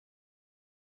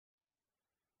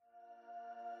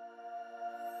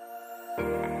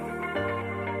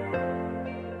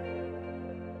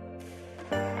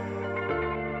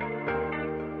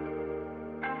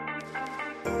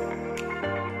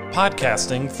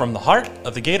Podcasting from the heart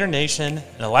of the Gator Nation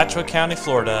in Alachua County,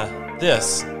 Florida,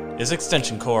 this is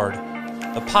Extension Cord,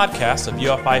 a podcast of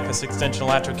UF-IFAS Extension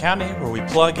Alachua County where we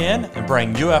plug in and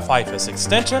bring UF-IFAS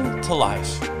Extension to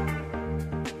life.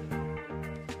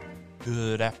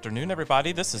 Good afternoon,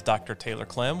 everybody. This is Dr. Taylor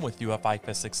Clem with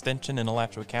UF-IFAS Extension in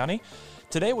Alachua County.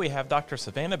 Today we have Dr.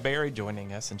 Savannah Berry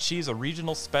joining us, and she's a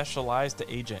regional specialized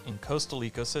agent in coastal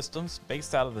ecosystems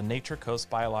based out of the Nature Coast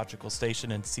Biological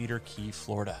Station in Cedar Key,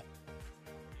 Florida.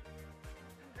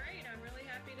 Great. I'm really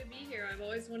happy to be here. I've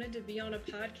always wanted to be on a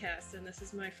podcast, and this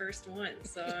is my first one,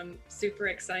 so I'm super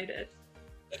excited.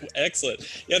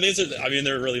 Excellent. Yeah,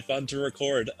 they're really fun to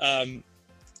record.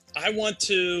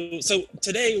 So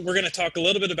today we're going to talk a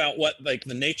little bit about what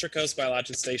the Nature Coast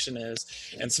Biological Station is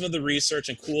and some of the research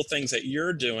and cool things that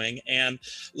you're doing. And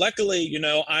luckily,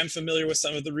 I'm familiar with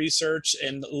some of the research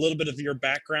and a little bit of your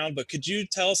background, but could you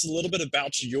tell us a little bit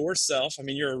about yourself? I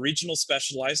mean, you're a regional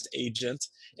specialized agent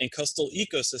in coastal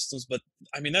ecosystems, but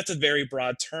that's a very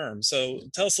broad term. So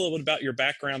tell us a little bit about your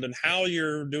background and how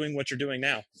you're doing what you're doing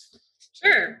now.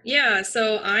 Sure. Yeah.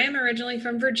 So I am originally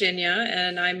from Virginia,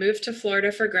 and I moved to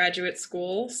Florida for graduate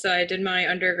school. So I did my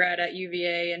undergrad at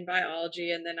UVA in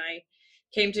biology, and then I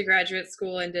came to graduate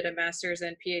school and did a master's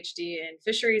and PhD in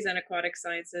fisheries and aquatic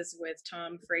sciences with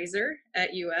Tom Fraser at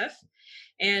UF.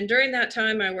 And during that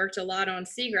time, I worked a lot on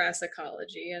seagrass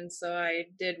ecology. And so I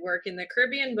did work in the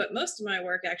Caribbean, but most of my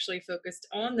work actually focused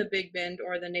on the Big Bend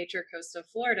or the Nature Coast of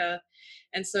Florida.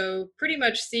 And so pretty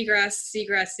much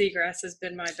seagrass has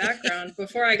been my background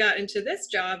before I got into this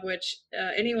job, which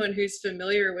anyone who's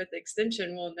familiar with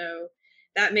extension will know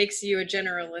that makes you a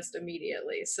generalist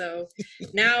immediately. So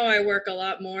now I work a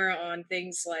lot more on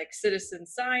things like citizen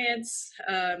science,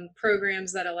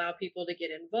 programs that allow people to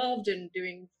get involved in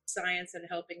doing science and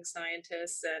helping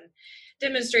scientists, and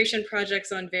demonstration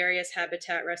projects on various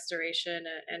habitat restoration.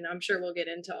 And I'm sure we'll get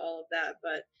into all of that.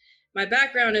 But my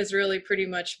background is really pretty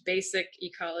much basic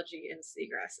ecology in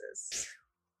seagrasses.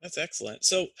 That's excellent.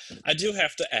 So I do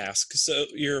have to ask, so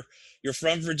you're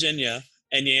from Virginia,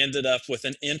 and you ended up with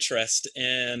an interest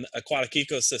in aquatic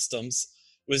ecosystems.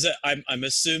 Was it? I'm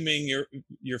assuming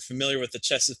you're familiar with the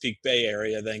Chesapeake Bay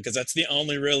area then, because that's the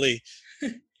only really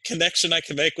connection I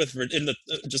can make with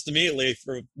just immediately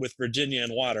with Virginia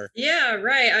and water. Yeah,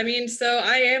 right. So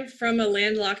I am from a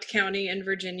landlocked county in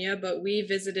Virginia, but we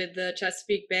visited the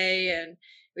Chesapeake Bay and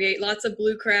we ate lots of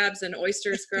blue crabs and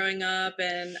oysters growing up.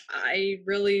 And I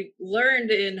really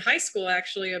learned in high school,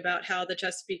 actually, about how the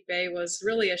Chesapeake Bay was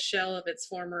really a shell of its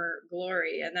former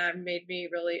glory. And that made me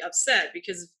really upset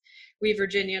because we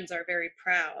Virginians are very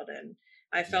proud. And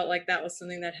I felt like that was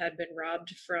something that had been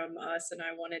robbed from us. And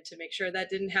I wanted to make sure that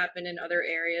didn't happen in other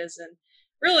areas. And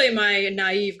really, my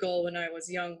naive goal when I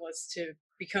was young was to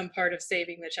become part of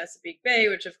saving the Chesapeake Bay,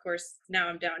 which of course now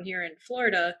I'm down here in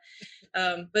Florida.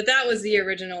 But that was the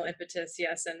original impetus,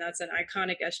 yes. And that's an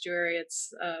iconic estuary.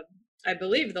 It's, I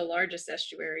believe, the largest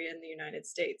estuary in the United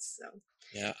States. So.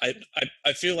 Yeah,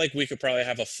 I feel like we could probably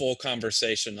have a full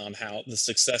conversation on how the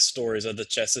success stories of the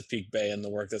Chesapeake Bay and the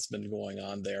work that's been going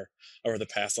on there over the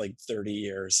past 30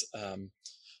 years.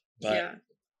 Yeah.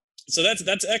 So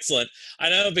that's excellent. I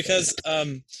know because,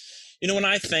 when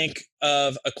I think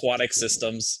of aquatic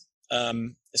systems,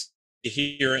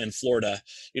 here in Florida,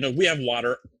 we have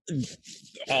water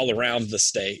all around the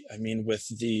state. With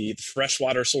the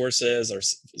freshwater sources or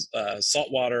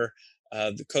saltwater,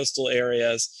 the coastal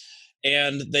areas,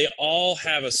 and they all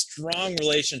have a strong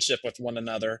relationship with one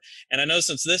another. And I know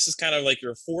since this is kind of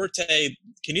your forte,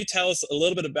 can you tell us a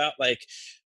little bit about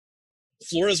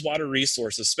Florida's water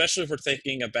resources, especially if we're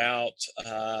thinking about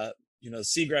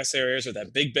seagrass areas or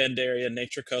that Big Bend area,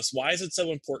 Nature Coast? Why is it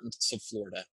so important to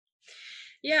Florida?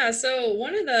 Yeah, so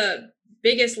one of the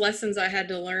biggest lessons I had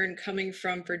to learn coming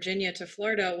from Virginia to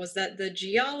Florida was that the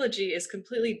geology is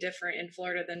completely different in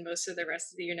Florida than most of the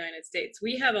rest of the United States.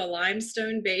 We have a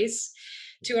limestone base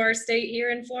to our state here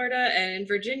in Florida, and in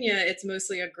Virginia, it's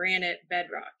mostly a granite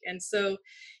bedrock. And so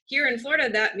here in Florida,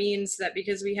 that means that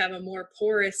because we have a more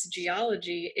porous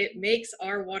geology, it makes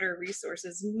our water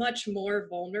resources much more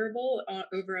vulnerable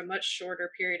over a much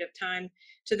shorter period of time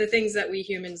to the things that we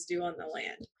humans do on the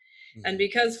land. And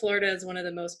because Florida is one of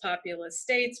the most populous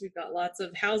states, we've got lots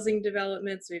of housing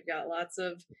developments, we've got lots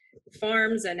of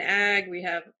farms and ag, we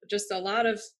have just a lot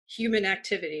of human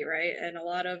activity, right? And a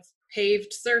lot of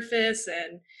paved surface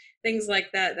and things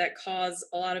like that that cause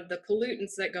a lot of the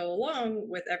pollutants that go along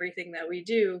with everything that we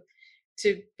do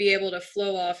to be able to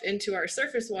flow off into our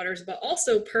surface waters, but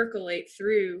also percolate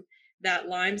through that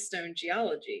limestone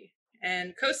geology.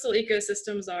 And coastal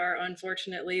ecosystems are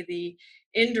unfortunately the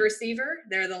end receiver.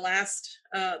 They're the last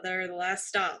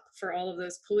stop for all of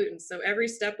those pollutants. So every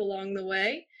step along the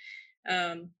way,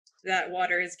 um, that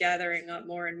water is gathering up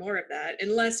more and more of that,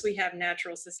 unless we have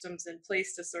natural systems in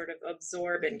place to sort of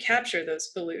absorb and capture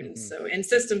those pollutants. So in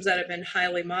systems that have been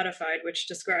highly modified, which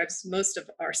describes most of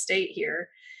our state here,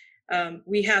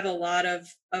 we have a lot of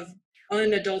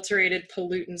unadulterated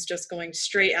pollutants just going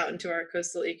straight out into our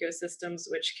coastal ecosystems,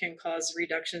 which can cause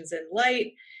reductions in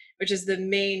light, which is the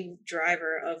main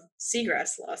driver of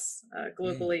seagrass loss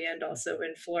globally and also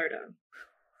in Florida.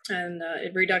 And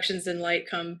reductions in light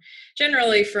come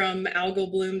generally from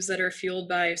algal blooms that are fueled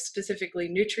by specifically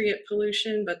nutrient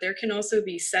pollution, but there can also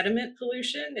be sediment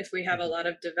pollution if we have a lot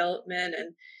of development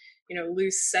and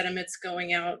loose sediments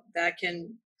going out. That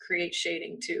can create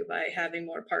shading too by having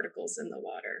more particles in the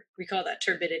water. We call that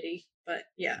turbidity, but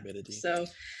yeah. Turbidity. So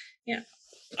yeah.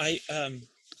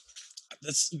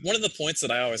 That's one of the points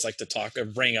that I always like to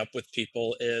bring up with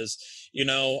people is,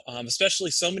 especially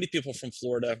so many people from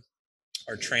Florida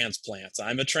are transplants.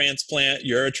 I'm a transplant.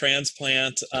 You're a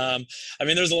transplant.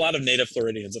 There's a lot of native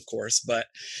Floridians, of course, but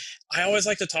I always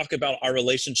like to talk about our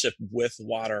relationship with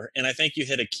water. And I think you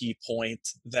hit a key point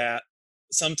that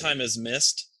sometimes is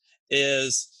missed,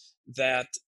 is that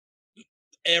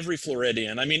every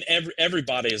Floridian,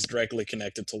 everybody is directly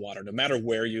connected to water, no matter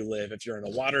where you live. If you're in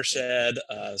a watershed,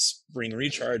 a spring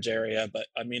recharge area, but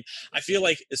I feel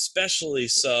like especially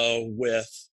so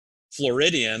with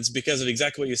Floridians, because of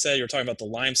exactly what you said. You're talking about the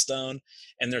limestone,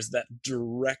 and there's that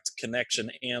direct connection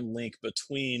and link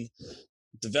between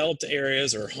developed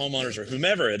areas or homeowners or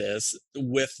whomever it is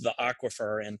with the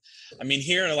aquifer. And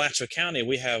here in Alachua County,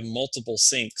 we have multiple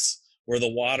sinks where the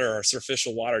water, our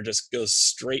superficial water, just goes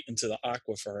straight into the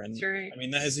aquifer. And right.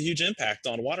 That has a huge impact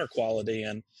on water quality.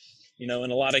 And in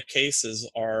a lot of cases,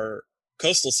 our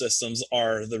coastal systems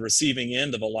are the receiving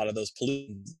end of a lot of those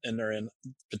pollutants, and they're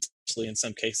potentially in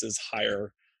some cases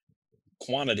higher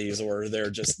quantities, or they're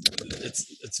just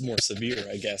it's more severe,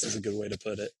 I guess is a good way to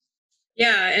put it.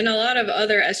 Yeah, and a lot of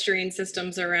other estuarine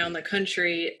systems around the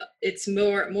country, it's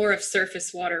more of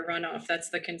surface water runoff that's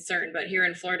the concern. But here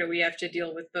in Florida, we have to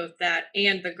deal with both that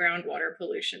and the groundwater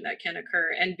pollution that can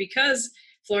occur. And because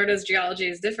Florida's geology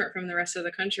is different from the rest of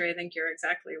the country, I think you're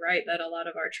exactly right that a lot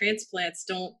of our transplants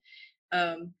don't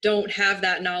have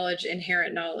that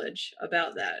inherent knowledge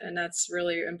about that. And that's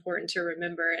really important to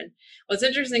remember. And what's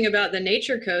interesting about the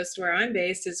Nature Coast where I'm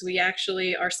based is we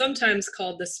actually are sometimes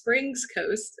called the Springs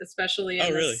Coast, especially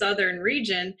in the southern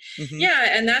region. Mm-hmm.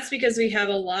 Yeah, and that's because we have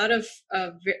a lot of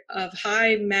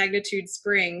high magnitude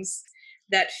springs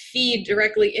that feed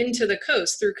directly into the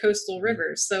coast through coastal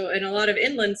rivers. So in a lot of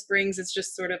inland springs, it's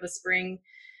just sort of a spring,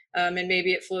 and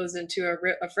maybe it flows into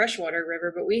a freshwater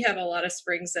river, but we have a lot of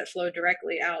springs that flow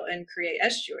directly out and create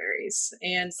estuaries.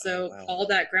 And so all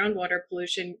that groundwater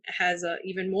pollution has a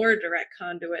even more direct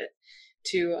conduit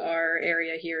to our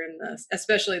area here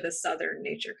especially the southern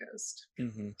Nature Coast.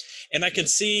 Mm-hmm. And I can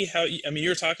see how,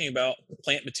 you're talking about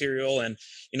plant material, and,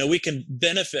 we can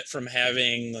benefit from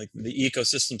having like the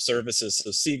ecosystem services. So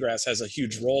seagrass has a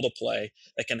huge role to play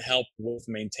that can help with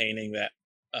maintaining that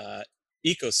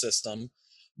ecosystem.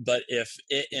 But if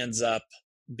it ends up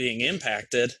being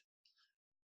impacted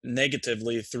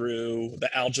negatively through the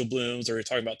algal blooms, or you're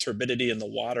talking about turbidity in the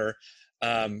water,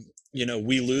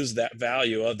 we lose that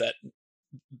value of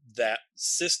that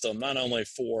system, not only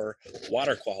for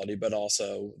water quality, but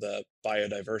also the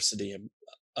biodiversity and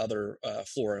other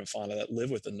flora and fauna that live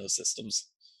within those systems.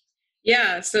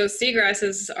 Yeah, so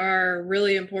seagrasses are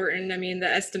really important.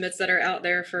 The estimates that are out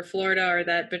there for Florida are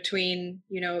that between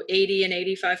 80 and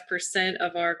 85%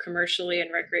 of our commercially and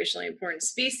recreationally important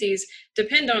species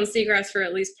depend on seagrass for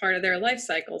at least part of their life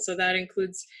cycle. So that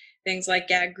includes things like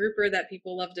gag grouper that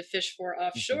people love to fish for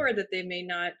offshore, mm-hmm. that they may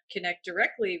not connect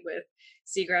directly with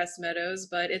seagrass meadows,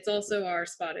 but it's also our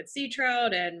spotted sea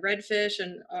trout and redfish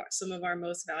and some of our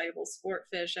most valuable sport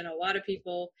fish. And a lot of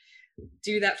people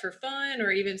do that for fun,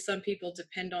 or even some people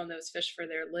depend on those fish for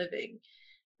their living.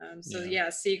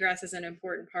 Seagrass is an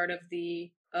important part of the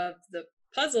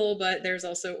puzzle, but there's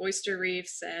also oyster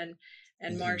reefs and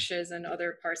mm-hmm. marshes and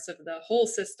other parts of the whole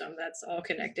system that's all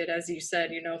connected. As you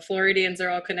said, Floridians are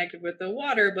all connected with the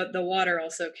water, but the water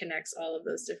also connects all of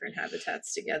those different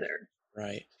habitats together.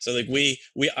 Right. So we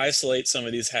isolate some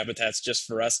of these habitats just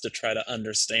for us to try to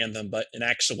understand them, but in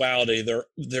actuality,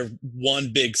 they're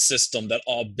one big system that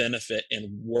all benefit and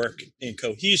work in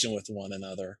cohesion with one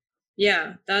another.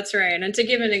 Yeah, that's right. And to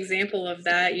give an example of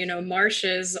that,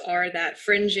 marshes are that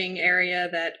fringing area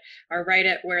that are right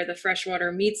at where the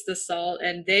freshwater meets the salt,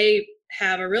 and they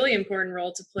have a really important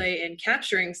role to play in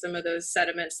capturing some of those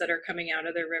sediments that are coming out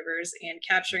of the rivers and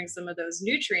capturing some of those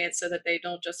nutrients so that they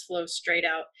don't just flow straight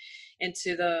out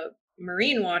into the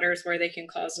marine waters where they can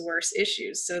cause worse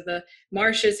issues. So the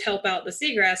marshes help out the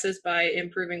seagrasses by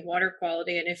improving water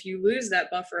quality. And if you lose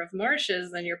that buffer of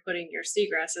marshes, then you're putting your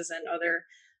seagrasses and other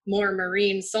more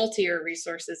marine, saltier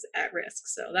resources at risk.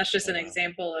 So that's just an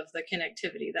example of the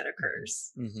connectivity that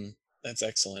occurs. Mm-hmm. That's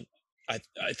excellent. I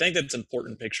think that's an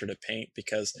important picture to paint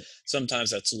because sometimes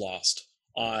that's lost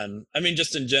on, I mean,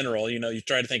 just in general, you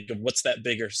try to think of what's that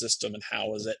bigger system and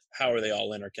how are they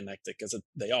all interconnected, because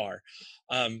they are.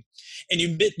 And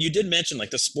you did mention like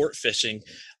the sport fishing.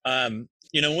 When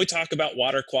we talk about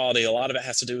water quality, a lot of it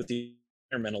has to do with the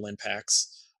environmental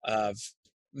impacts of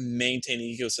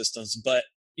maintaining ecosystems. But,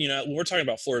 when we're talking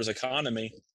about Florida's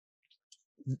economy,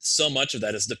 so much of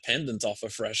that is dependent off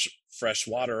of fresh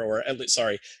water, or at least,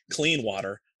 clean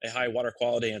water, a high water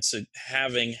quality, and so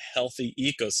having healthy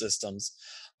ecosystems.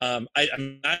 I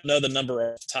don't know the number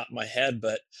off the top of my head,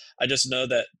 but I just know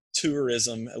that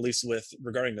tourism, at least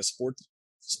regarding the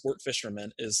sport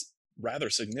fishermen, is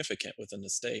rather significant within the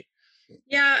state.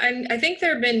 Yeah, I think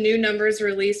there have been new numbers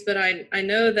released, but I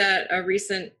know that a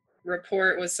recent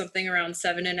report was something around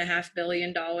 $7.5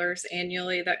 billion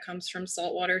annually that comes from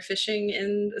saltwater fishing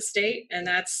in the state, and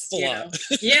that's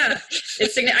yeah, I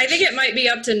think it might be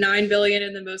up to 9 billion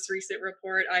in the most recent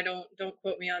report. I don't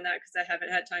quote me on that because I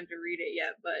haven't had time to read it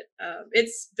yet, but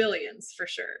it's billions for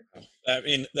sure. I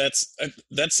mean, that's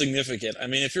significant. I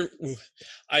mean,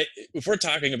 if we're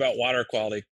talking about water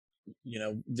quality,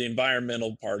 the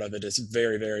environmental part of it is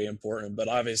very, very important, but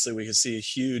obviously we can see a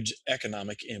huge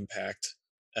economic impact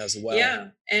as well. Yeah,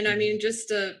 and I mean, just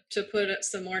to put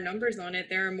some more numbers on it,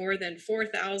 there are more than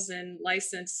 4,000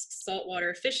 licensed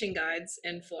saltwater fishing guides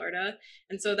in Florida,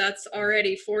 and so that's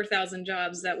already 4,000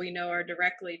 jobs that we know are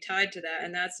directly tied to that,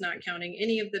 and that's not counting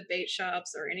any of the bait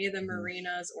shops or any of the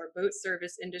marinas or boat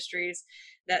service industries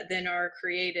that then are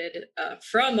created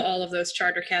from all of those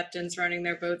charter captains running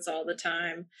their boats all the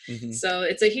time. Mm-hmm. So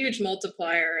it's a huge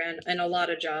multiplier, and a lot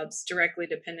of jobs directly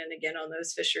dependent again on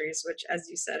those fisheries, which, as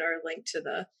you said, are linked to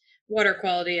the water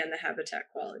quality and the habitat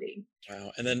quality.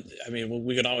 Wow. And then, I mean,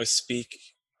 we can always speak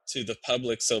to the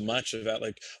public so much about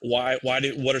like what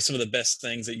are some of the best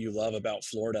things that you love about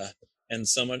Florida, and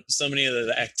so many of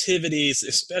the activities,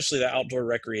 especially the outdoor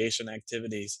recreation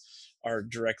activities, are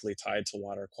directly tied to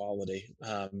water quality.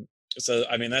 So,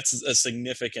 I mean, that's a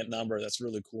significant number. That's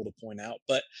really cool to point out.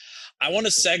 But I want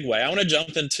to segue. I want to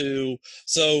jump into,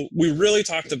 so we really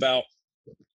talked about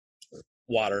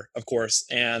water, of course,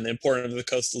 and the importance of the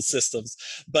coastal systems.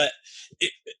 But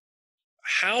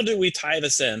how do we tie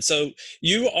this in? So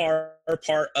you are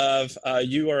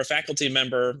you are a faculty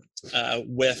member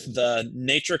with the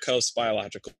Nature Coast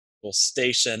Biological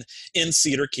Station in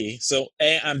Cedar Key. So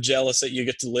I'm jealous that you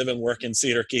get to live and work in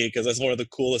Cedar Key because that's one of the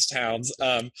coolest towns.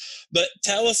 But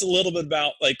tell us a little bit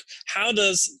about like how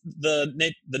does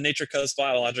the Nature Coast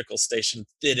Biological Station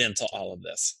fit into all of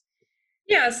this?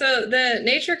 Yeah, so the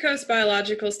Nature Coast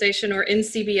Biological Station, or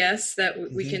NCBS,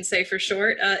 that we can say for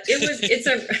short, it's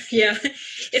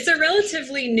a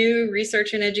relatively new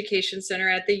research and education center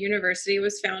at the university. It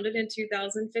was founded in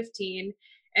 2015.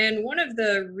 And one of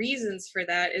the reasons for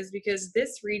that is because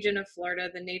this region of Florida,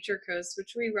 the Nature Coast,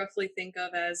 which we roughly think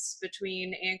of as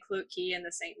between Anclote Key and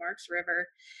the St. Marks River,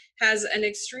 has an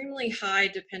extremely high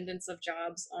dependence of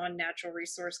jobs on natural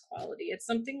resource quality. It's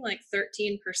something like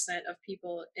 13% of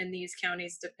people in these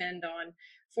counties depend on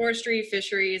forestry,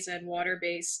 fisheries, and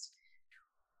water-based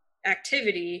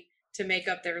activity to make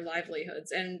up their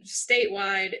livelihoods. And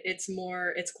statewide, it's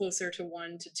closer to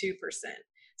 1% to 2%.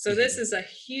 So this is a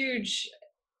huge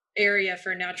area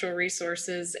for natural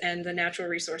resources and the natural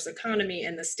resource economy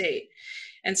in the state.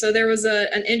 And so there was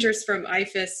an interest from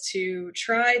IFAS to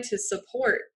try to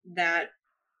support that,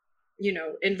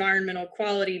 environmental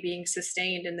quality being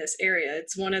sustained in this area.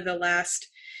 It's one of the last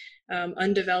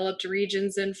undeveloped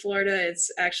regions in Florida.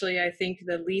 It's actually, I think,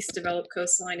 the least developed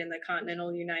coastline in the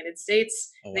continental United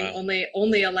States. Oh, wow. I think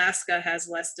only Alaska has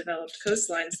less developed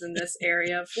coastlines than this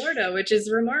area of Florida, which is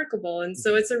remarkable. And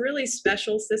so it's a really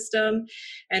special system,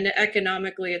 and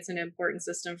economically it's an important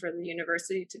system for the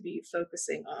university to be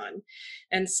focusing on.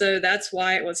 And so that's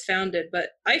why it was founded.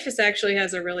 But IFAS actually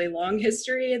has a really long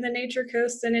history in the Nature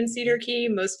Coast and in Cedar Key.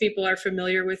 Most people are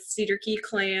familiar with Cedar Key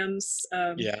clams.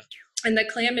 And the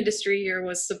clam industry here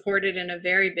was supported in a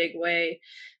very big way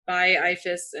by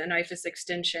IFAS and IFAS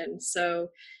Extension. So,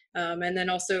 and then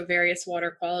also various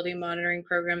water quality monitoring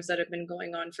programs that have been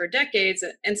going on for decades.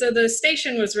 And so the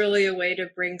station was really a way to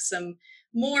bring some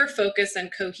more focus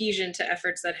and cohesion to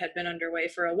efforts that had been underway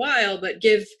for a while, but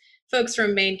give folks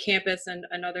from main campus and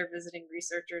other visiting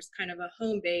researchers kind of a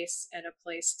home base and a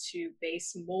place to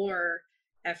base more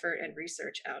effort and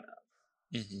research out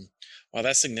of. Mm-hmm. Wow,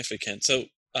 that's significant. So,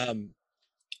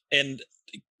 and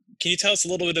can you tell us a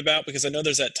little bit about, because I know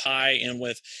there's that tie in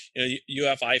with,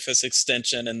 UF IFAS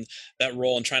extension and that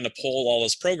role in trying to pull all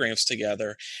those programs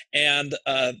together, and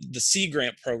the Sea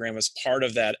Grant program is part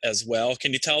of that as well.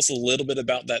 Can you tell us a little bit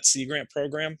about that Sea Grant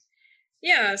program?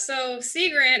 Yeah, so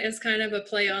Sea Grant is kind of a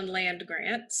play on land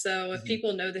grant. So if Mm-hmm.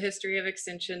 people know the history of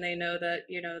extension, they know that,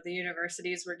 the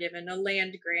universities were given a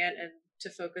land grant and to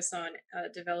focus on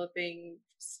developing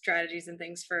strategies and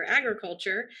things for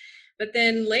agriculture. But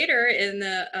then later in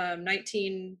the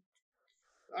 19,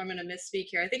 I'm going to misspeak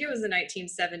here. I think it was the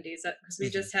 1970s because we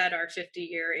just had our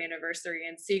 50-year anniversary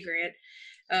in Sea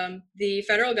Grant. The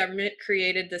federal government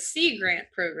created the Sea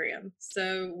Grant program.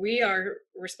 So we are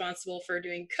responsible for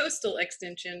doing coastal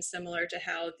extension, similar to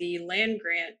how the land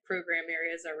grant program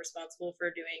areas are responsible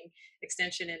for doing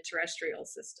extension in terrestrial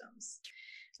systems.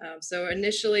 So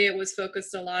initially it was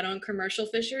focused a lot on commercial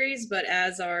fisheries, but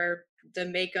as the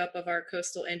makeup of our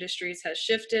coastal industries has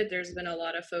shifted, there's been a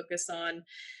lot of focus on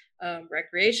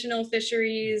recreational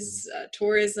fisheries,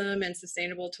 tourism and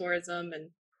sustainable tourism,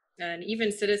 and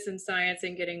even citizen science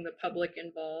and getting the public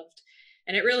involved.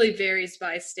 And it really varies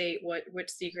by state which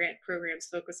Sea Grant programs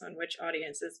focus on which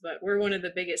audiences, but we're one of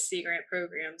the biggest Sea Grant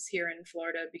programs here in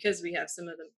Florida because we have some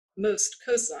of the most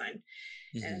coastline.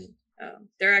 Mm-hmm. And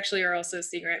there actually are also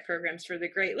Sea Grant programs for the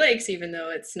Great Lakes, even though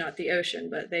it's not the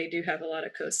ocean, but they do have a lot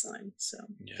of coastline. So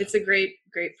It's a great,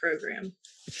 great program.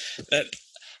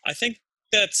 I think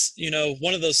that's,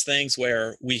 one of those things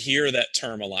where we hear that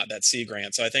term a lot, that Sea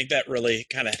Grant. So I think that really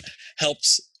kind of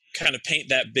helps kind of paint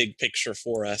that big picture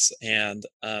for us. And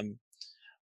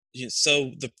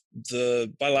so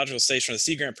the biological station, the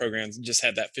Sea Grant program, just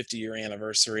had that 50-year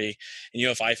anniversary, and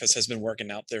UF IFAS has been working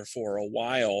out there for a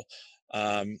while.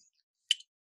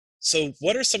 So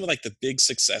what are some of the big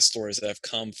success stories that have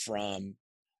come from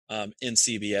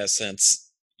NCBS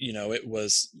since, it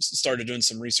was started doing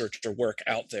some research or work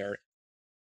out there?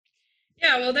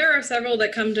 Yeah, well, there are several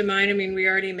that come to mind. I mean, we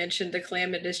already mentioned the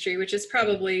clam industry, which is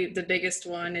probably the biggest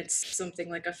one. It's something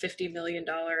like a $50 million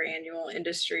annual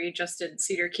industry just in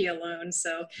Cedar Key alone.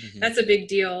 So that's a big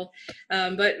deal.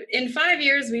 But in 5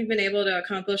 years, we've been able to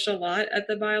accomplish a lot at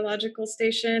the biological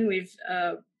station. We've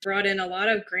brought in a lot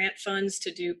of grant funds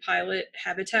to do pilot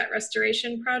habitat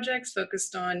restoration projects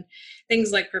focused on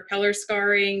things like propeller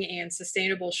scarring and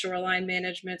sustainable shoreline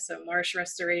management, so marsh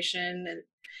restoration, and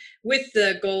with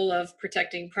the goal of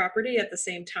protecting property at the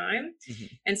same time.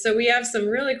 And so we have some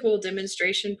really cool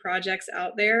demonstration projects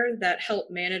out there that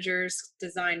help managers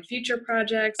design future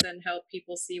projects and help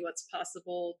people see what's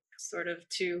possible sort of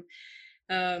to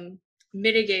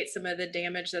mitigate some of the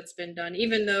damage that's been done.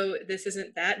 Even though this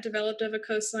isn't that developed of a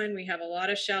coastline, we have a lot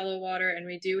of shallow water and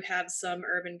we do have some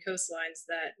urban coastlines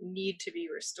that need to be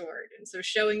restored. And so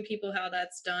showing people how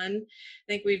that's done, I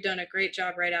think we've done a great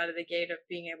job right out of the gate of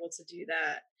being able to do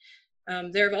that.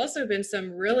 There have also been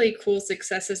some really cool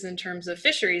successes in terms of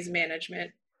fisheries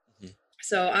management.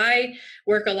 So I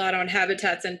work a lot on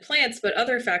habitats and plants, but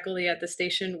other faculty at the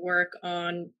station work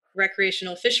on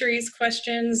recreational fisheries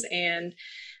questions and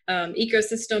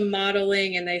ecosystem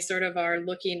modeling, and they sort of are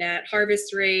looking at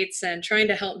harvest rates and trying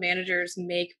to help managers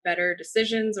make better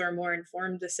decisions or more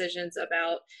informed decisions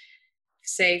about,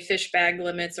 say, fish bag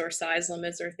limits or size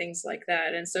limits or things like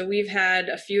that. And so we've had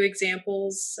a few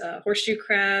examples, horseshoe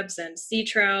crabs and sea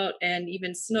trout and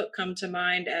even snook come to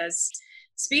mind as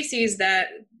species that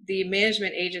the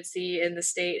management agency in the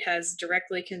state has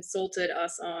directly consulted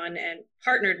us on and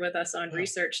partnered with us on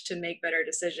research to make better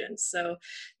decisions. So,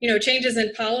 changes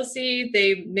in policy,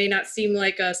 they may not seem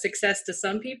like a success to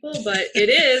some people, but it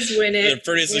is when they're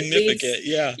pretty significant.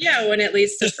 When it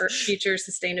leads to future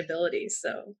sustainability.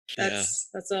 So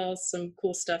that's all some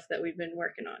cool stuff that we've been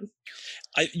working on.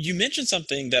 You mentioned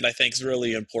something that I think is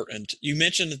really important. You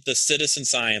mentioned the citizen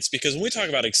science, because when we talk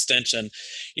about extension,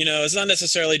 it's not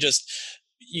necessarily just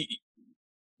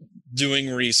doing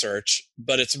research,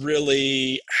 but it's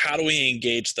really how do we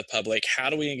engage the public? How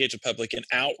do we engage the public in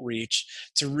outreach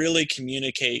to really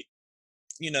communicate,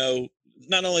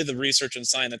 not only the research and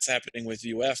science that's happening with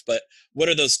UF, but what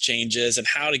are those changes and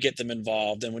how to get them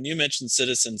involved? And when you mentioned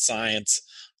citizen science,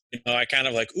 I kind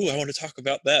of I want to talk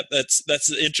about that. That's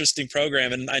an interesting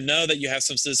program. And I know that you have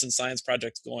some citizen science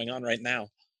projects going on right now.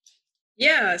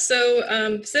 Yeah,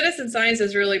 so citizen science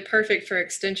is really perfect for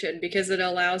extension because it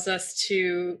allows us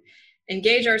to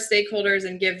engage our stakeholders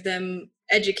and give them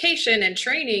education and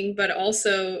training, but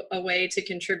also a way to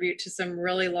contribute to some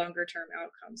really longer term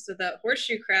outcomes. So the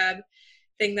horseshoe crab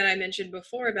thing that I mentioned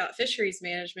before about fisheries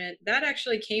management, that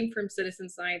actually came from citizen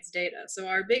science data. So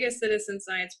our biggest citizen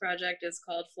science project is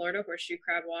called Florida Horseshoe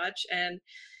Crab Watch, and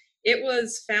it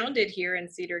was founded here in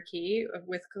Cedar Key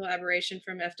with collaboration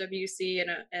from FWC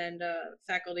and a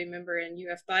faculty member in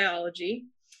UF Biology.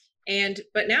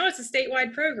 But now it's a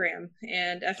statewide program,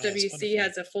 and FWC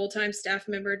has a full-time staff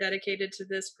member dedicated to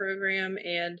this program,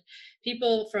 and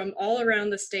people from all around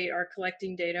the state are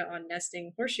collecting data on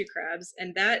nesting horseshoe crabs,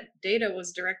 and that data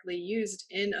was directly used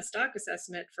in a stock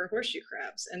assessment for horseshoe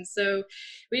crabs. And so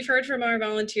we've heard from our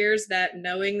volunteers that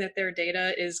knowing that their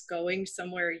data is going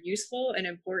somewhere useful and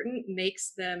important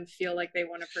makes them feel like they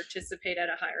want to participate at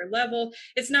a higher level.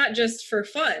 It's not just for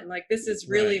fun, like this is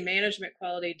really management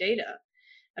quality data.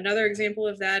 Another example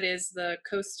of that is the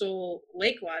coastal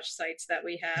lake watch sites that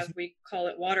we have. We call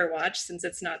it water watch since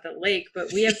it's not the lake,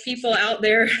 but we have people out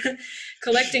there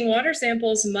collecting water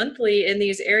samples monthly in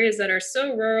these areas that are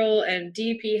so rural, and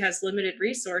DEP has limited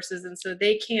resources, and so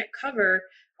they can't cover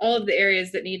all of the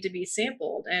areas that need to be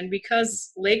sampled. And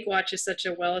because Lake Watch is such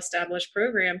a well-established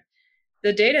program,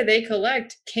 the data they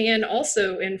collect can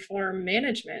also inform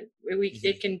management.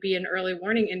 It can be an early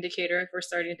warning indicator if we're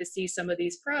starting to see some of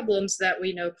these problems that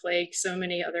we know plague so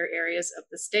many other areas of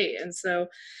the state. And so,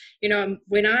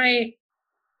 when I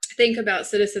think about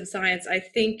citizen science, I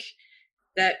think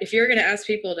that if you're going to ask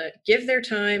people to give their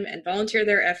time and volunteer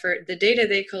their effort, the data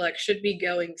they collect should be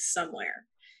going somewhere.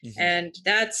 And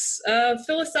that's a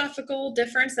philosophical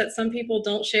difference that some people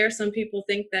don't share. Some people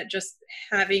think that just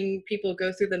having people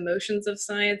go through the motions of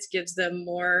science gives them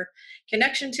more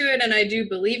connection to it. And I do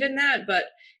believe in that. But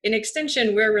in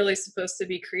extension, we're really supposed to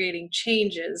be creating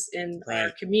changes in our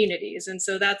communities. And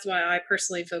so that's why I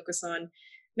personally focus on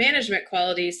management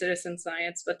quality citizen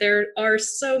science, but there are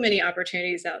so many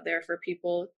opportunities out there for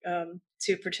people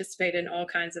to participate in all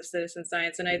kinds of citizen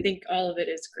science, and I think all of it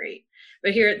is great.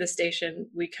 But here at the station,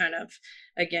 we kind of,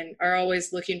 again, are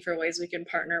always looking for ways we can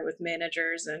partner with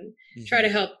managers and try to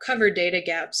help cover data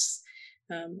gaps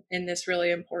in this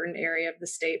really important area of the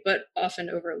state, but often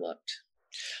overlooked.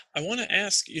 I want to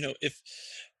ask, if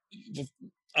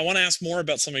I want to ask more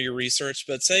about some of your research,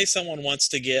 but say someone wants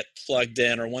to get plugged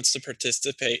in or wants to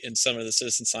participate in some of the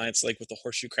citizen science, like with the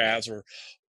horseshoe crabs or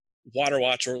water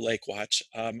watch or lake watch.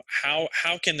 How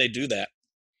can they do that?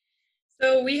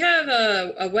 So we have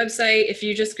a website. If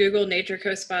you just Google Nature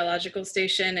Coast Biological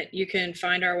Station, you can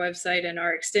find our website, and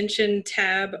our extension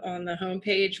tab on the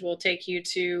homepage will take you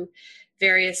to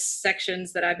various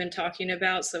sections that I've been talking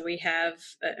about. So we have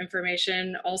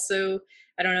information. Also,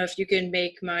 I don't know if you can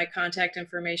make my contact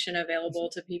information available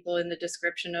to people in the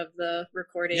description of the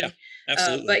recording. Yeah,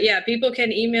 absolutely. But yeah, people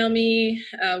can email me.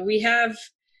 We have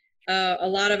a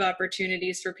lot of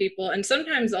opportunities for people, and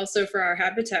sometimes also for our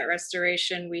habitat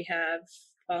restoration, we have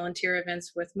volunteer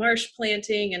events with marsh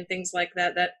planting and things like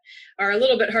that that are a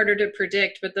little bit harder to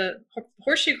predict. But the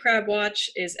horseshoe crab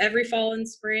watch is every fall and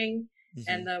spring,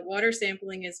 and the water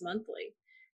sampling is monthly.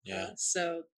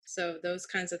 So those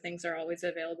kinds of things are always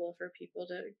available for people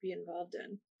to be involved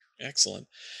in. Excellent.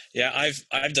 Yeah,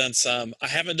 I've done some. I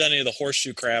haven't done any of the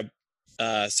horseshoe crab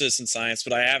citizen science,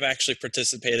 but I have actually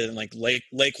participated in like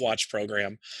lake watch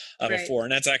program before,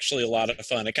 and that's actually a lot of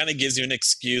fun. It kind of gives you an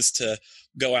excuse to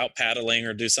go out paddling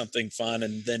or do something fun,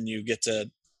 and then you get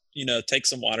to take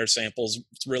some water samples.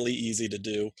 It's really easy to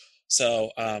do.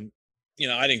 So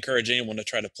I'd encourage anyone to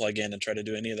try to plug in and try to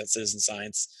do any of that citizen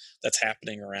science that's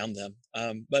happening around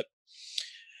them. But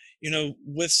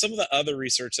with some of the other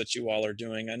research that you all are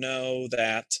doing, I know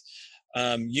that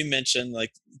you mentioned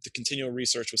like the continual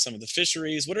research with some of the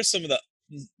fisheries. What are some of the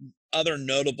other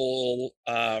notable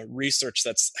research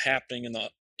that's happening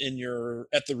at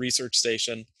the research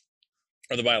station,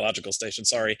 or the biological station,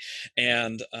 sorry,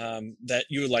 and that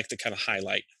you would like to kind of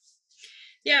highlight?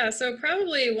 Yeah, so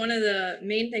probably one of the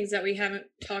main things that we haven't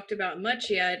talked about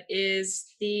much yet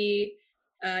is the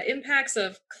impacts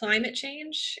of climate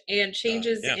change and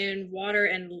changes in water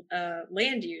and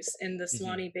land use in the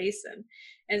Suwannee Basin.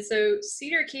 And so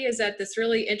Cedar Key is at this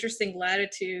really interesting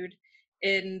latitude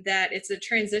in that it's a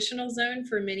transitional zone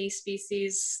for many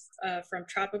species from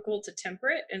tropical to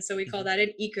temperate. And so we call that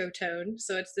an ecotone.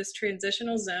 So it's this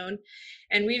transitional zone.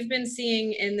 And we've been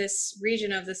seeing in this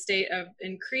region of the state of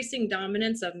increasing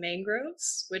dominance of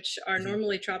mangroves, which are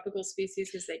normally tropical species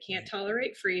because they can't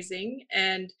tolerate freezing.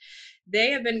 And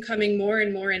they have been coming more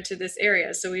and more into this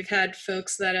area. So we've had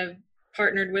folks that have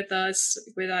partnered with us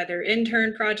with either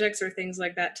intern projects or things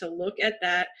like that to look at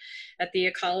that, at the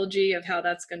ecology of how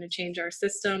that's going to change our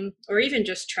system, or even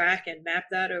just track and map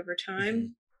that over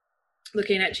time.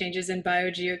 looking at changes in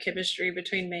biogeochemistry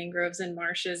between mangroves and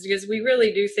marshes, because we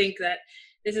really do think that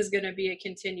this is going to be a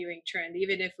continuing trend.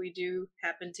 Even if we do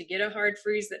happen to get a hard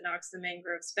freeze that knocks the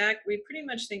mangroves back, we pretty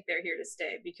much think they're here to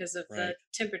stay because of the Right.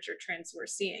 temperature trends we're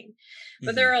seeing.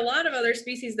 But Hmm. there are a lot of other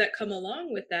species that come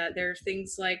along with that. There are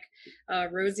things like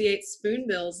roseate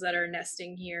spoonbills that are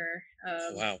nesting here.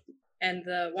 Oh, wow. And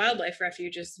the wildlife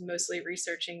refuge is mostly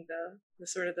researching the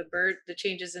sort of the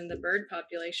changes in the bird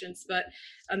populations. But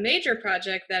a major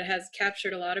project that has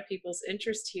captured a lot of people's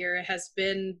interest here has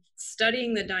been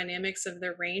studying the dynamics of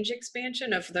the range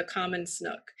expansion of the common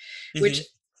snook, which Hmm.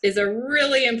 is a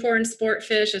really important sport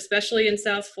fish, especially in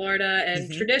South Florida.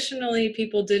 And Hmm. traditionally,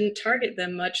 people didn't target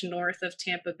them much north of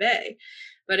Tampa Bay.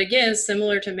 But again,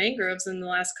 similar to mangroves in the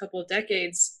last couple of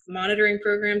decades, monitoring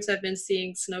programs have been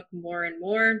seeing snook more and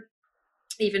more,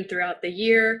 even throughout the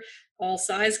year, all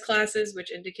size classes, which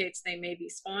indicates they may be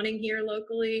spawning here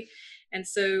locally. And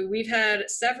so we've had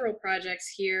several projects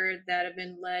here that have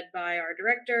been led by our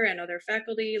director and other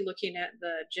faculty, looking at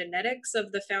the genetics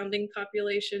of the founding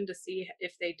population to see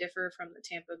if they differ from the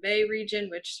Tampa Bay region,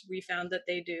 which we found that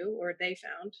they do, or they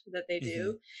found that they Hmm.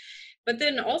 do. But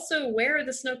then also, where are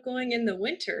the snook going in the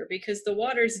winter? Because the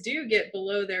waters do get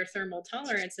below their thermal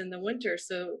tolerance in the winter.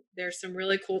 So there's some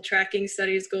really cool tracking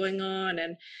studies going on.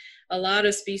 And a lot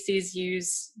of species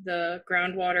use the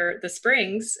groundwater, the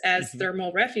springs, as Hmm.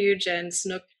 thermal refuge, and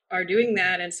snook are doing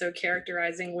that. And so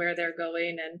characterizing where they're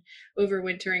going and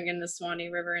overwintering in the Swanee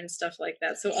River and stuff like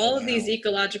that. So Oh, all of these wow.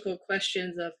 ecological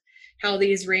questions of how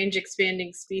these range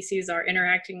expanding species are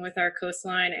interacting with our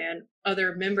coastline and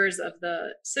other members of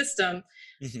the system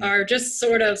Hmm. are just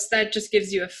sort of, that just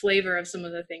gives you a flavor of some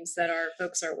of the things that our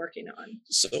folks are working on.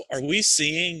 So are we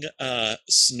seeing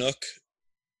snook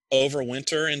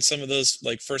overwinter in some of those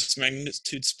like first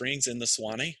magnitude springs in the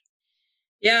Swanee?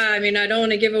 Yeah, I mean, I don't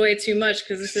want to give away too much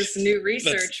because this is new That's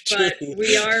research, true. but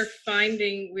we are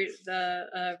finding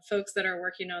the folks that are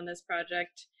working on this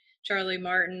project, Charlie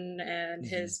Martin and Hmm.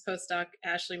 his postdoc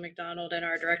Ashley McDonald and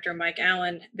our director Mike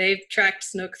Allen, they've tracked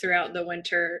snook throughout the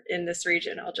winter in this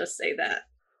region. I'll just say that.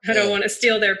 I don't Whoa. want to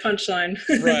steal their punchline.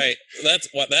 Right. That's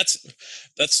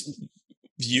that's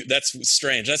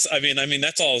strange. I mean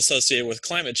that's all associated with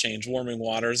climate change, warming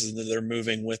waters, and that they're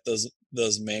moving with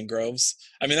those mangroves.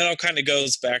 I mean that all kind of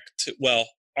goes back to, well,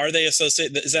 are they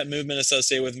associated? Is that movement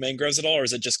associated with mangroves at all, or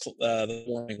is it just the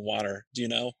warming water? Do you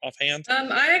know offhand?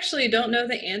 I actually don't know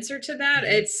the answer to that. Hmm.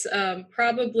 It's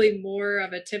probably more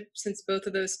of a tip, since both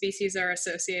of those species are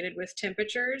associated with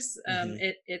temperatures. Hmm.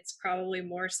 It's probably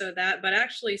more so that, but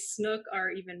actually, snook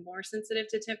are even more sensitive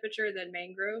to temperature than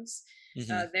mangroves.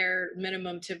 Hmm. Their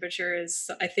minimum temperature is,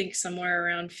 I think, somewhere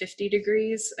around 50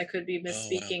 degrees. I could be Oh, wow.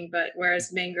 misspeaking, but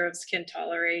whereas mangroves can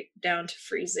tolerate down to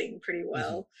freezing pretty Hmm.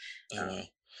 well, Oh, wow. um,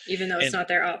 even though it's And not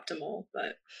their optimal.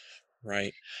 But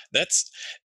right, that's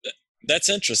that's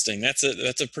interesting. That's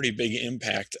a pretty big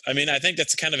impact. I mean, I think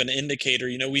that's kind of an indicator.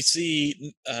 We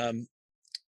see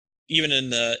even in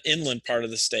the inland part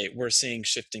of the state, we're seeing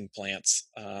shifting plants.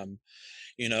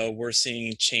 We're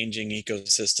seeing changing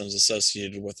ecosystems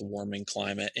associated with the warming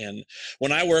climate. And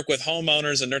when I work with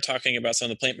homeowners and they're talking about some of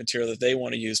the plant material that they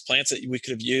want to use, plants that we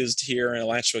could have used here in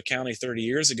Alachua County 30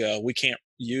 years ago, we can't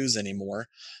use anymore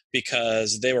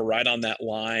because they were right on that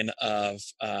line of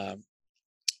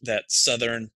that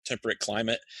southern temperate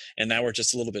climate, and now we're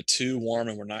just a little bit too warm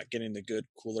and we're not getting the good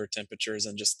cooler temperatures,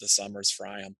 and just the summers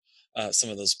fry them, some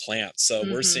of those plants. So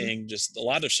we're mhm. seeing just a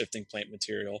lot of shifting plant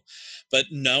material, but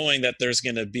knowing that there's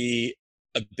going to be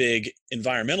a big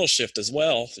environmental shift as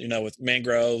well, with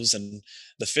mangroves and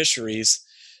the fisheries,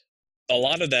 a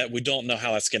lot of that we don't know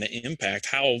how that's going to impact.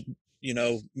 How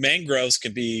mangroves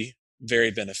can be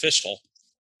very beneficial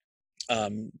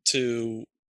to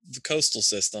the coastal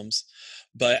systems,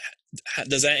 but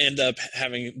does that end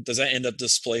up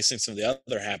displacing some of the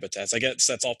other habitats? I guess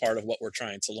that's all part of what we're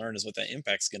trying to learn, is what that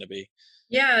impact's going to be.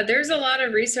 Yeah, there's a lot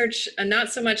of research,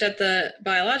 not so much at the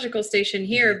biological station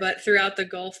here, Hmm. but throughout the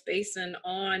Gulf Basin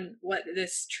on what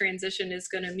this transition is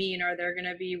going to mean. Are there going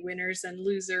to be winners and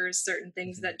losers, certain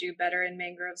things Hmm. that do better in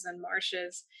mangroves and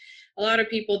marshes? A lot of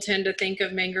people tend to think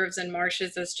of mangroves and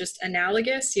marshes as just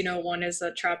analogous. One is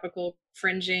a tropical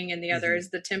fringing and the other Hmm. is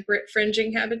the temperate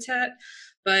fringing habitat.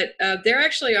 But there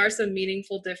actually are some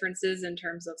meaningful differences in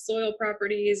terms of soil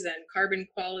properties and carbon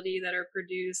quality that are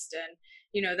produced, and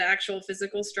the actual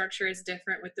physical structure is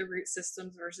different with the root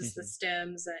systems versus the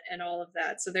stems and all of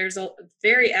that. So there's a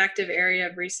very active area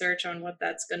of research on what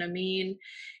that's going to mean.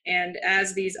 And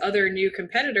as these other new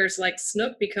competitors like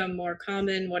snook become more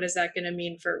common, what is that going to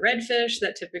mean for redfish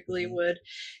that typically would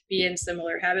be in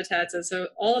similar habitats? And so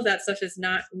all of that stuff is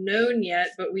not known yet,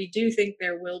 but we do think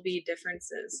there will be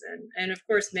differences. And of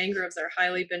course, mangroves are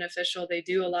highly beneficial. They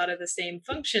do a lot of the same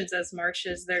functions as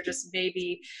marshes. They're just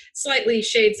maybe slightly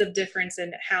shades of difference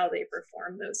in how they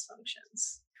perform those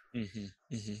functions.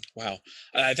 Wow.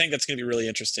 I think that's going to be really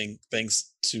interesting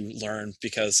things to learn,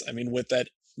 because I mean, with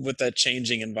that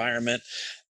changing environment,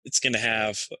 it's going to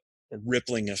have a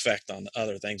rippling effect on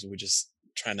other things. We just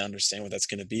trying to understand what that's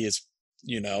going to be is,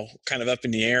 kind of up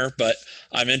in the air, but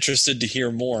I'm interested to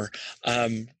hear more.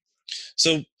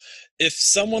 So if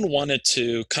someone wanted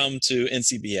to come to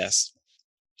NCBS,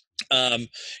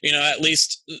 at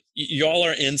least y'all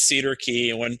are in Cedar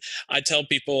Key. And when I tell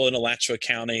people in Alachua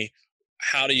County,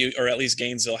 or at least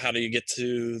Gainesville, how do you get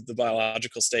to the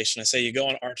biological station? I say you go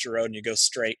on Archer Road and you go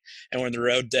straight. And when the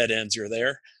road dead ends, you're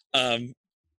there.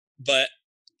 But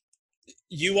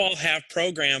you all have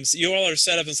programs. You all are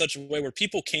set up in such a way where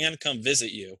people can come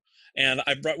visit you. And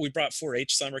we brought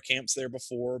 4-H summer camps there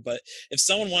before. But if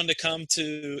someone wanted to come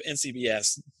to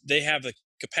NCBS, they have the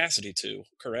capacity to,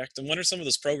 correct? And what are some of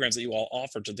those programs that you all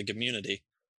offer to the community?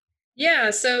 Yeah,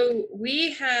 so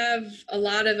we have a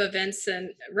lot of events,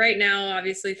 and right now,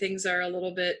 obviously, things are a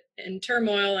little bit in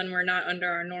turmoil and we're not under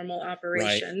our normal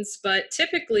operations. But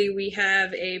typically, we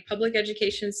have a public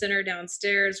education center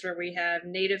downstairs where we have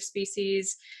native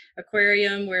species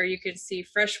aquarium where you can see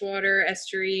freshwater,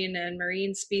 estuarine, and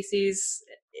marine species,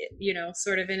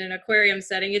 sort of in an aquarium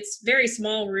setting. It's a very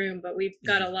small room, but we've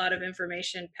got a lot of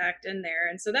information packed in there.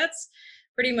 And so that's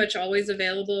pretty much always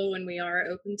available when we are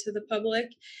open to the public.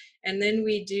 And then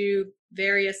we do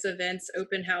various events,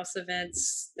 open house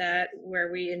events,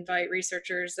 where we invite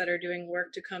researchers that are doing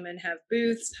work to come and have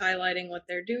booths highlighting what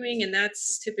they're doing. And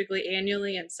that's typically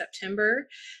annually in September.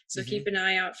 So keep an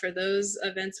eye out for those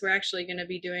events. We're actually going to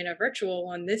be doing a virtual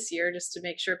one this year just to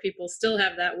make sure people still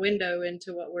have that window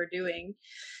into what we're doing.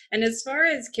 And as far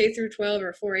as K through 12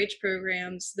 or 4-H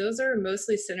programs, those are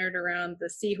mostly centered around the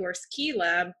Seahorse Key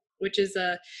Lab, which is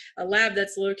a lab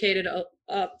that's located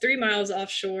 3 miles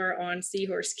offshore on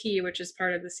Seahorse Key, which is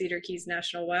part of the Cedar Keys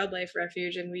National Wildlife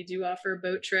Refuge. And we do offer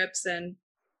boat trips and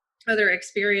other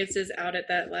experiences out at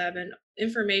that lab, and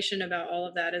information about all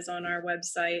of that is on our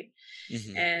website.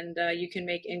 And you can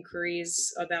make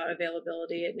inquiries about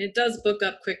availability. And it does book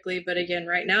up quickly, but again,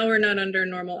 right now we're not under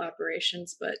normal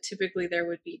operations, but typically there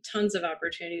would be tons of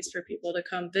opportunities for people to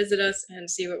come visit us and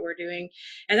see what we're doing.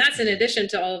 And that's in addition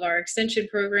to all of our extension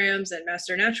programs and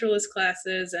master naturalist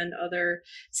classes and other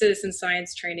citizen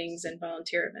science trainings and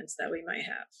volunteer events that we might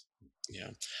have.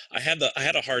 Yeah, I had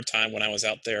a hard time when I was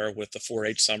out there with the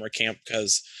 4-H summer camp,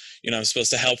 because I'm supposed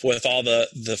to help with all the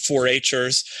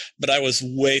 4-Hers, but I was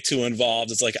way too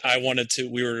involved. It's like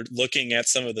we were looking at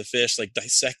some of the fish, like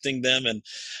dissecting them, and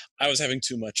I was having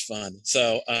too much fun.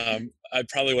 So I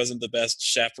probably wasn't the best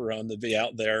chaperone to be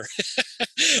out there,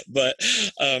 but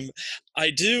I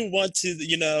do want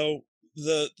to,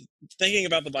 thinking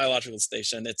about the biological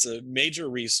station, it's a major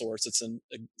resource. It's a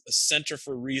center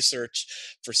for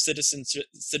research, for citizen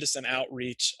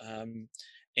outreach,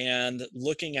 and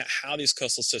looking at how these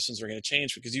coastal systems are going to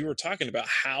change, because you were talking about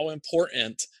how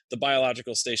important the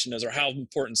biological station is, or how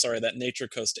important, that Nature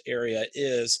Coast area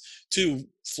is to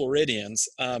Floridians.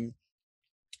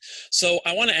 So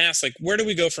I want to ask, where do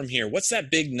we go from here? What's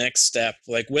that big next step,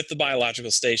 with the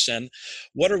biological station?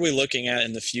 What are we looking at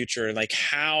in the future?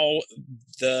 How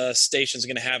the station is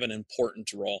going to have an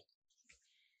important role?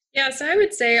 Yeah, so I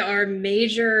would say our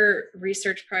major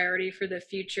research priority for the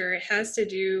future has to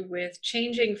do with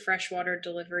changing freshwater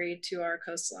delivery to our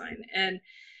coastline. And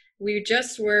we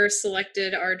just were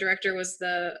selected, our director was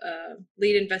the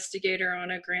lead investigator on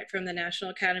a grant from the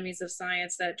National Academies of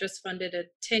Science that just funded a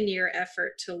 10-year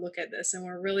effort to look at this. And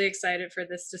we're really excited for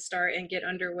this to start and get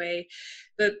underway.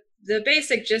 But the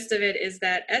basic gist of it is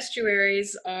that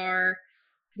estuaries are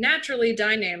naturally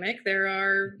dynamic. There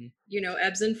are,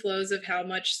 ebbs and flows of how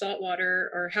much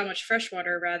saltwater, or how much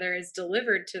freshwater rather, is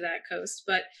delivered to that coast.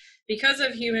 But because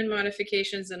of human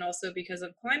modifications and also because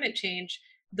of climate change,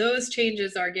 those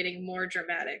changes are getting more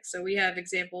dramatic. So we have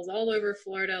examples all over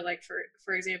Florida, like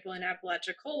for example, in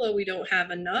Apalachicola, we don't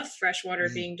have enough freshwater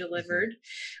being delivered,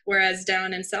 whereas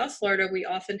down in South Florida, we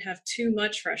often have too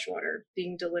much freshwater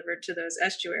being delivered to those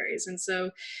estuaries. And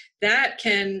so that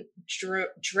can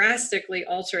drastically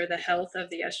alter the health of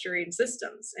the estuarine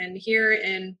systems. And here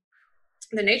in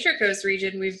the Nature Coast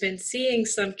region, we've been seeing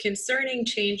some concerning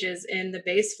changes in the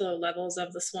base flow levels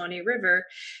of the Swanee River,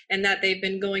 and that they've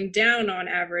been going down on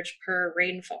average per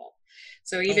rainfall.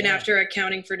 So even wow. after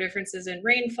accounting for differences in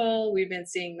rainfall, we've been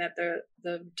seeing that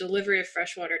the delivery of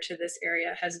fresh water to this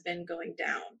area has been going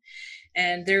down.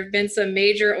 And there have been some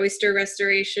major oyster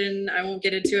restoration. I won't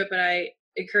get into it, but I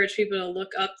encourage people to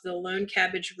look up the Lone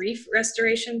Cabbage Reef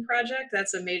Restoration Project.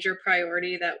 That's a major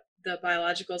priority that the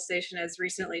biological station has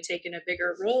recently taken a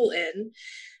bigger role in.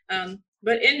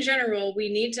 But in general, we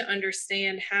need to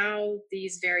understand how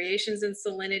these variations in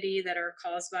salinity that are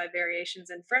caused by variations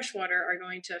in freshwater are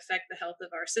going to affect the health of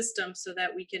our system, so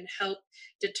that we can help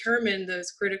determine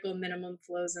those critical minimum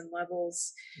flows and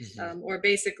levels, or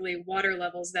basically water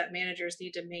levels that managers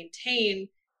need to maintain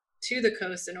to the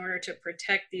coast in order to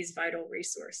protect these vital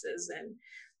resources. And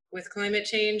with climate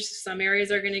change, some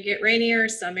areas are going to get rainier,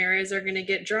 some areas are going to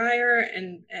get drier,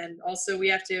 and also we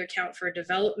have to account for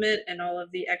development and all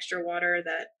of the extra water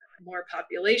that more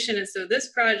population. And so this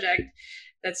project,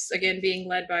 that's again being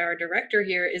led by our director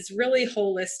here, is really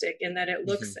holistic in that it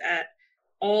looks at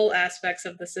all aspects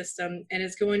of the system and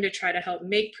is going to try to help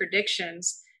make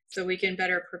predictions so we can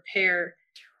better prepare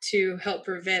to help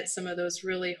prevent some of those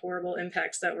really horrible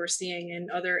impacts that we're seeing in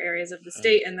other areas of the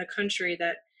state and the country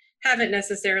that haven't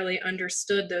necessarily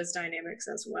understood those dynamics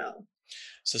as well.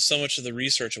 So much of the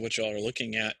research of what y'all are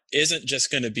looking at isn't just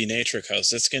going to be Nature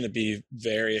Coast. It's going to be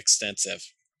very extensive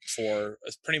for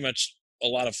pretty much a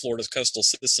lot of Florida's coastal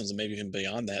systems, and maybe even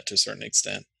beyond that to a certain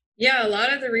extent. Yeah, a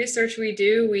lot of the research we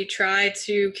do, we try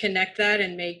to connect that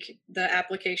and make the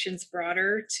applications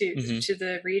broader to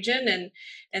the region.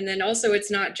 And then also it's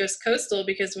not just coastal,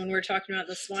 because when we're talking about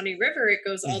the Swanee River, it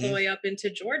goes all the way up into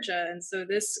Georgia. And so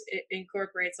this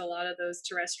incorporates a lot of those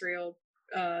terrestrial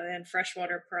and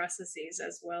freshwater processes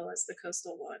as well as the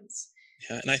coastal ones.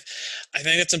 Yeah, and I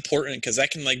think that's important because that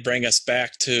can like bring us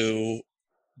back to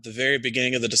the very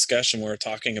beginning of the discussion where we're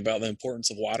talking about the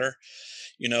importance of water.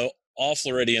 You know, all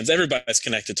Floridians, everybody's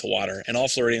connected to water, and all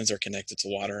Floridians are connected to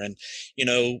water. And, you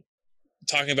know,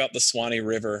 talking about the Swanee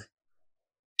River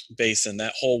basin,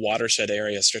 that whole watershed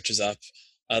area stretches up.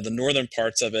 The northern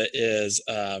parts of it is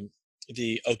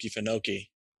the Okefenokee.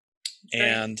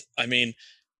 And I mean,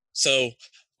 so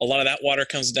a lot of that water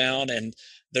comes down, and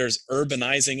there's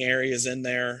urbanizing areas in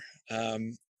there.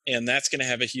 And that's going to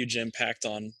have a huge impact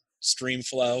on stream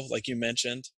flow, like you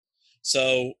mentioned.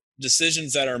 So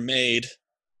decisions that are made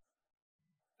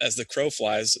as the crow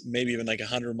flies, maybe even like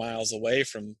 100 miles away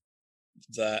from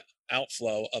the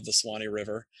outflow of the Swanee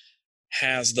River,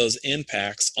 has those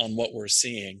impacts on what we're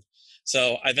seeing.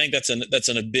 So I think that's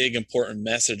a big important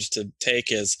message to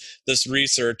take, is this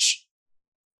research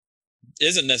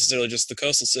isn't necessarily just the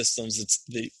coastal systems.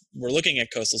 We're looking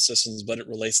at coastal systems, but it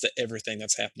relates to everything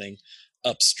that's happening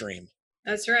upstream.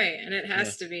 That's right. And it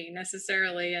has to be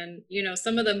necessarily. And, you know,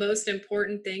 some of the most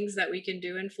important things that we can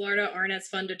do in Florida aren't as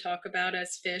fun to talk about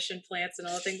as fish and plants and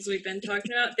all the things we've been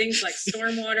talking about. Things like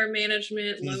stormwater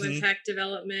management, low impact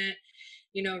development,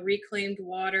 you know, reclaimed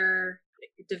water,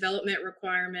 development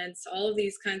requirements, all of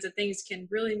these kinds of things can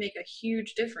really make a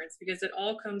huge difference, because it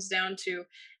all comes down to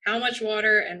how much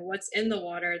water and what's in the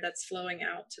water that's flowing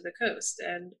out to the coast.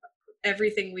 And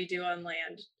everything we do on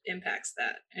land impacts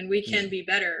that. And we can be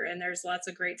better. And there's lots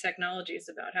of great technologies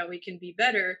about how we can be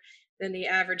better than the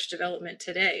average development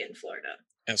today in Florida.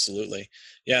 Absolutely.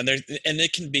 Yeah. And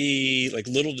it can be like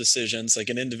little decisions, like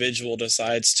an individual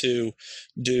decides to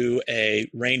do a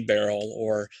rain barrel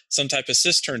or some type of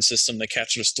cistern system to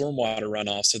catch the stormwater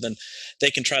runoff. So then they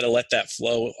can try to let that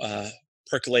flow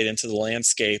percolate into the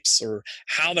landscapes, or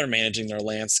how they're managing their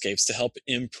landscapes to help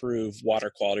improve water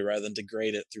quality rather than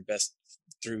degrade it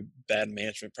through bad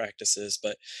management practices.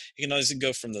 But you can always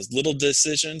go from those little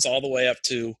decisions all the way up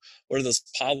to what are those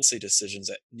policy decisions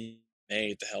that need to be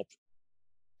made to help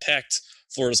protect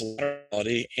Florida's water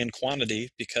quality and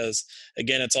quantity, because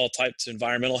again, it's all tied to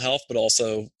environmental health, but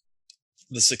also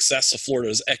the success of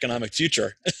Florida's economic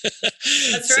future.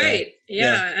 That's right.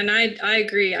 Yeah. And I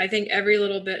agree. I think every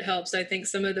little bit helps. I think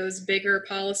some of those bigger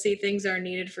policy things are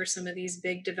needed for some of these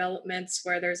big developments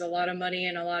where there's a lot of money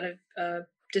and a lot of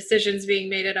decisions being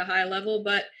made at a high level.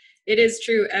 But it is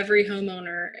true, every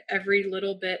homeowner, every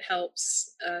little bit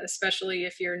helps, especially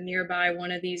if you're nearby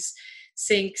one of these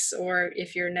sinks, or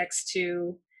if you're next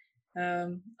to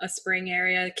a spring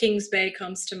area. Kings Bay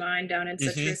comes to mind down in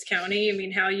Citrus County. I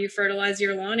mean, how you fertilize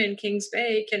your lawn in Kings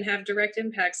Bay can have direct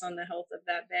impacts on the health of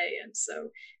that bay. And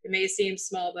so it may seem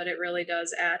small, but it really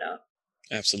does add up.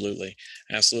 Absolutely.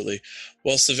 Absolutely.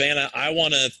 Well, Savannah, I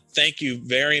want to thank you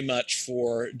very much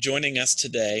for joining us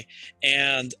today.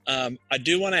 And I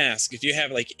do want to ask if you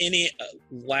have like any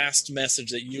last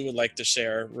message that you would like to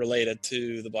share related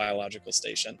to the biological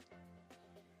station.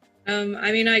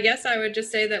 I mean, I guess I would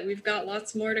just say that we've got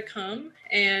lots more to come,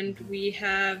 and we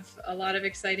have a lot of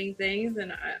exciting things.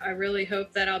 And I really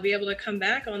hope that I'll be able to come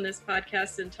back on this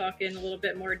podcast and talk in a little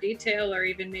bit more detail, or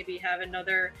even maybe have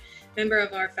another member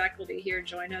of our faculty here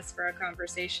join us for a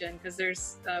conversation,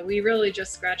 because we really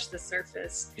just scratched the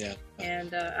surface. Yeah.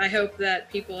 And I hope that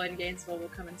people in Gainesville will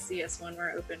come and see us when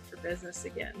we're open for business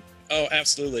again. Oh,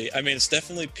 absolutely. I mean, it's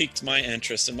definitely piqued my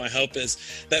interest, and my hope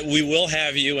is that we will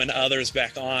have you and others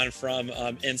back on from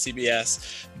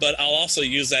NCBS. But I'll also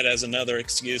use that as another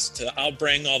excuse I'll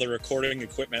bring all the recording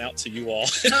equipment out to you all.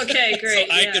 Okay, great.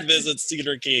 So I can visit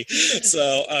Cedar Key.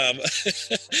 So,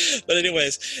 but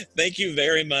anyways, thank you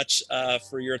very much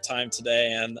for your time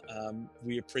today, and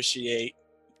we appreciate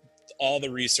all the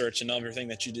research and everything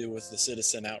that you do with the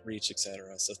citizen outreach,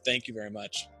 etc. So thank you very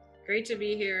much. Great to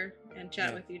be here and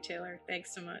chat with you, Taylor.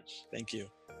 Thanks so much. Thank you.